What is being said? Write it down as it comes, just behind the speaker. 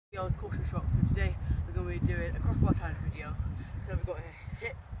It's caution shock. So today we're going to be doing a crossbar challenge video. So we've got to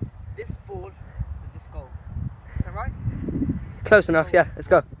hit this ball with this goal. Is that right? Close enough, yeah. Let's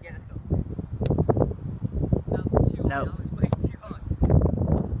go. Yeah, let's go. No. That was way too hard.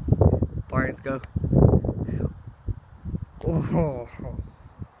 Byron's go. Oh.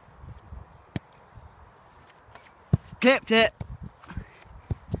 Clipped it.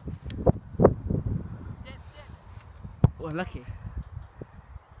 Oh, lucky.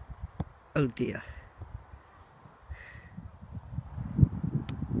 Oh dear.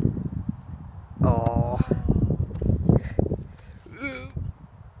 Oh.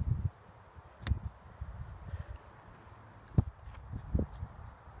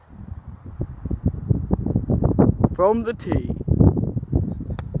 From the tee.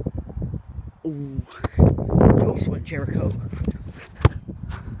 Ooh. Close one, Jericho.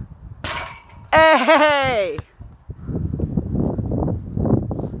 Hey!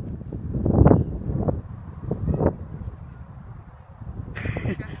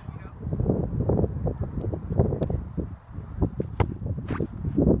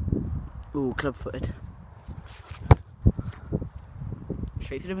 Ooh, club footed.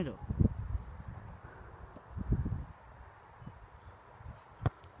 Straight through the middle.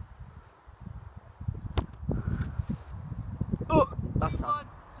 Oh, that's sad.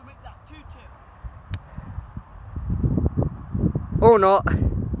 So make that 2-2. Or not. So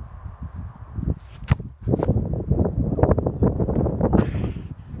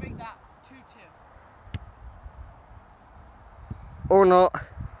make that 2-2. Or not.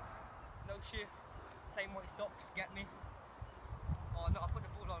 No shit. Plain white socks, get me. Oh no, I put the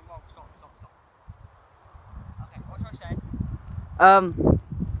ball on wrong. Stop. Okay, what should I say?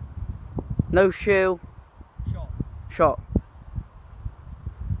 No shoe. Shot.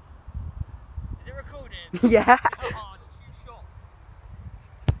 Is it recording? Yeah. Oh, no shoe shot.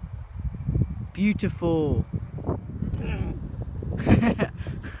 Beautiful.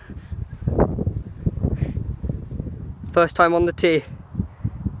 First time on the tee.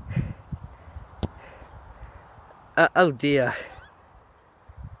 Oh dear.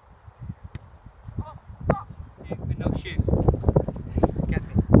 Oh, fuck. You with no shoe. Get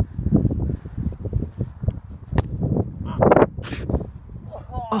me.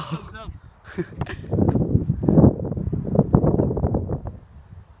 Oh, so close.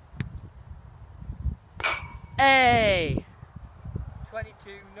 Hey!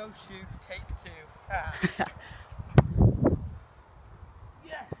 22, no shoe, take 2.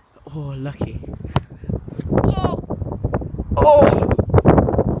 Yeah. Oh, lucky. Oh! Oh! Oh,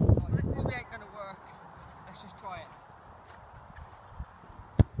 this probably ain't gonna work. Let's just try it.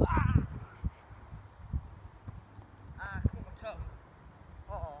 Caught my toe.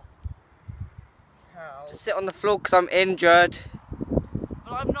 Uh-oh. How? Just sit on the floor because I'm injured.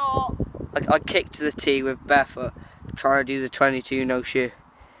 But I'm not. I kicked the tee with barefoot, trying to do the 22 no shoe.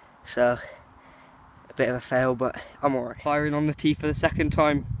 So, a bit of a fail, but I'm alright. Firing on the tee for the second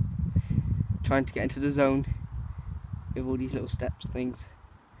time. Trying to get into the zone with all these little steps things.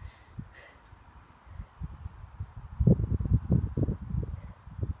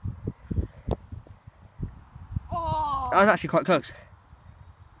 Oh! I was actually quite close.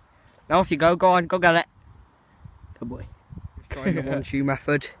 Now off you go, go on, go get it. Good boy. Just trying the one shoe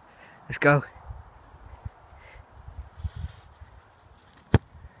method. Let's go.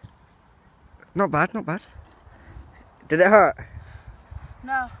 Not bad, not bad. Did it hurt?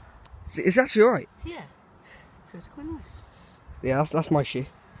 No. It's actually alright. Yeah. So it's quite nice. Yeah, that's my shoe.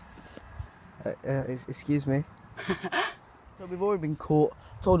 Excuse me. So we've already been caught,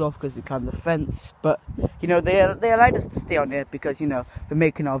 told off because we climbed the fence, but you know they allowed us to stay on there because you know we're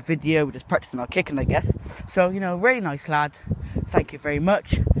making our video, we're just practicing our kicking, I guess. So you know, really nice lad. Thank you very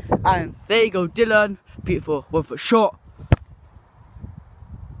much. And there you go, Dylan. Beautiful 1 foot shot.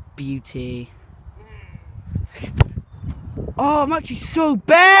 Beauty. Oh, I'm actually so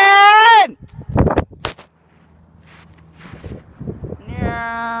bent.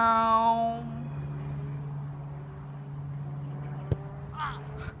 Meow.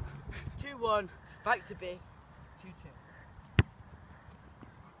 2-1, back to B.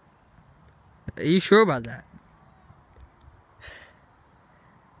 2-2. Are you sure about that?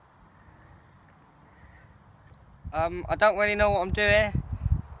 I don't really know what I'm doing,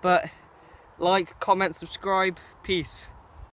 but like, comment, subscribe, peace.